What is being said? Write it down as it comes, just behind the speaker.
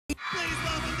Please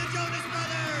welcome the Jonas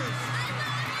Brothers!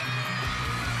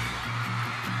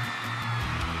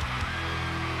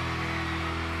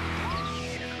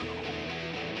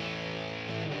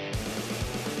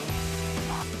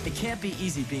 It can't be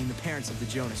easy being the parents of the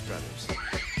Jonas Brothers.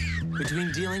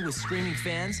 Between dealing with screaming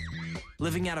fans,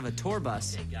 living out of a tour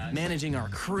bus, managing our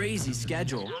crazy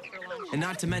schedule, and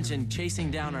not to mention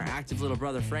chasing down our active little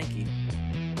brother Frankie,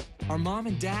 our mom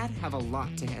and dad have a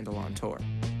lot to handle on tour.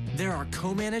 There are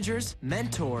co-managers,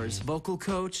 mentors, vocal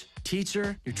coach,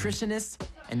 teacher, nutritionists,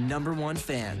 and #1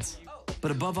 fans. But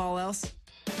above all else,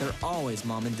 they're always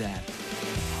mom and dad.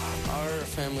 Our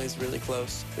family is really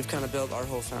close. We've kind of built our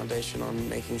whole foundation on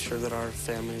making sure that our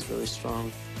family is really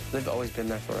strong. They've always been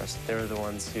there for us. They were the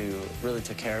ones who really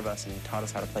took care of us and taught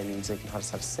us how to play music and taught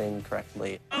us how to sing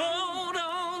correctly. Hold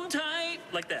on tight,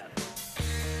 like that.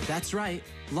 That's right.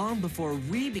 Long before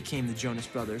we became the Jonas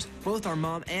Brothers, both our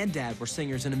mom and dad were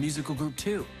singers in a musical group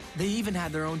too. They even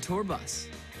had their own tour bus.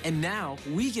 And now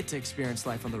we get to experience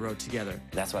life on the road together.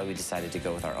 That's why we decided to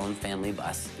go with our own family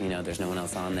bus. You know, there's no one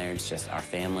else on there. It's just our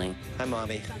family. Hi,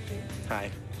 Mommy.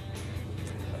 Hi.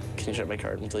 Can you shut my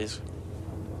curtain, please?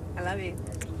 I love you.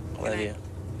 I love you.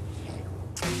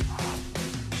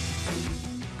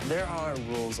 There are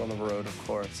rules on the road, of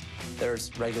course.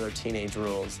 There's regular teenage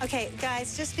rules. Okay,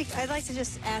 guys, I'd like to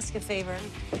just ask a favor.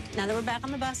 Now that we're back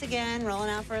on the bus again, rolling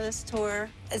out for this tour,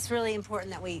 it's really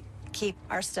important that we keep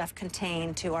our stuff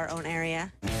contained to our own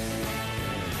area.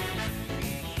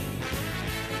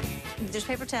 There's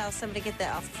paper towels. Somebody get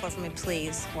that off the floor for me,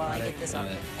 please, while I get this on.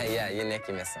 Hey, yeah, Nick,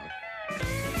 you missed some.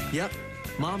 Yep,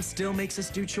 Mom still makes us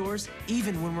do chores,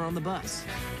 even when we're on the bus.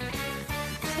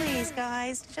 Please,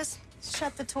 guys, just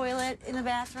shut the toilet in the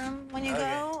bathroom when you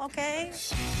go, okay?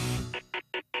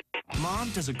 Mom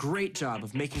does a great job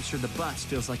of making sure the bus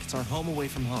feels like it's our home away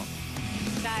from home.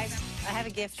 Guys, I have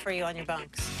a gift for you on your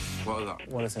bunks.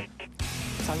 What is it?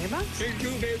 It's on your bunks.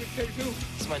 K2, baby, K2.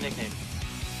 It's my nickname.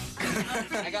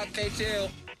 I got K2.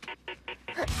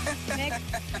 Nick,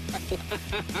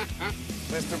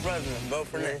 Mr. President, vote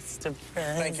for Nick. Mr.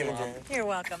 President. Thank you, Mom. you're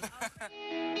welcome.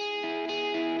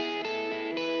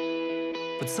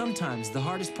 But sometimes the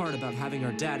hardest part about having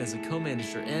our dad as a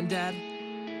co-manager and dad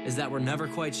is that we're never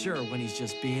quite sure when he's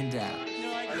just being dad.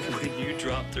 When you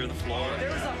dropped through the floor,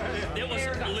 it was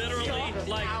literally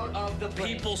like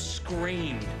people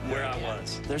screamed where I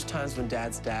was. There's times when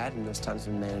Dad's dad, and there's times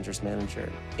when manager's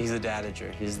manager. He's a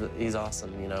dadager. He's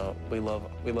awesome. You know, we love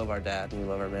our dad, and we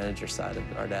love our manager side of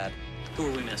our dad. Who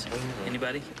are we missing?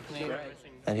 Anybody?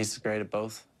 And he's great at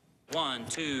both. 1,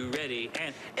 2, ready,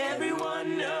 and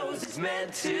Everyone knows it's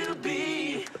meant to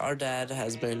be. Our dad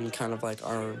has been kind of like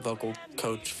our vocal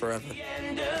coach forever.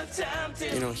 End of time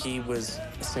to You know, he was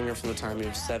a singer from the time he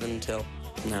was 7 till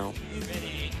now.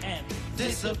 ready, and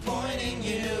disappointing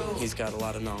you. He's got a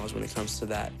lot of knowledge when it comes to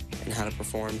that and how to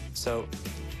perform. So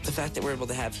the fact that we're able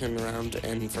to have him around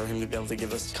and for him to be able to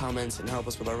give us comments and help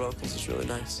us with our vocals is really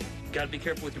nice. gotta be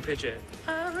careful with your pitch ed.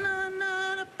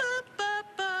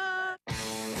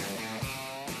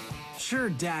 Sure,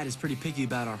 Dad is pretty picky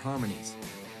about our harmonies.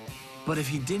 But if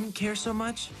he didn't care so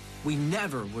much, we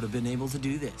never would have been able to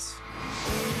do this.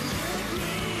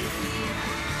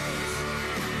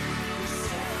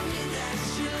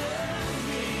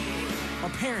 Our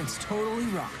parents totally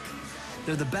rock.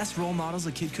 They're the best role models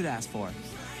a kid could ask for.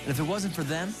 And if it wasn't for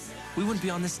them, we wouldn't be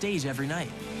on this stage every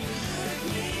night.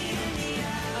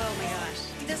 Oh my gosh,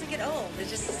 he doesn't get old. It's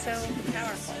just so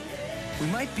powerful. We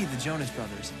might be the Jonas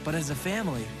Brothers, but as a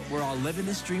family, we're all living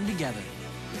this dream together.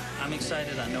 I'm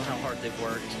excited. I know how hard they've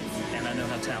worked, and I know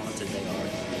how talented they are.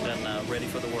 And I'm ready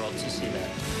for the world to see that.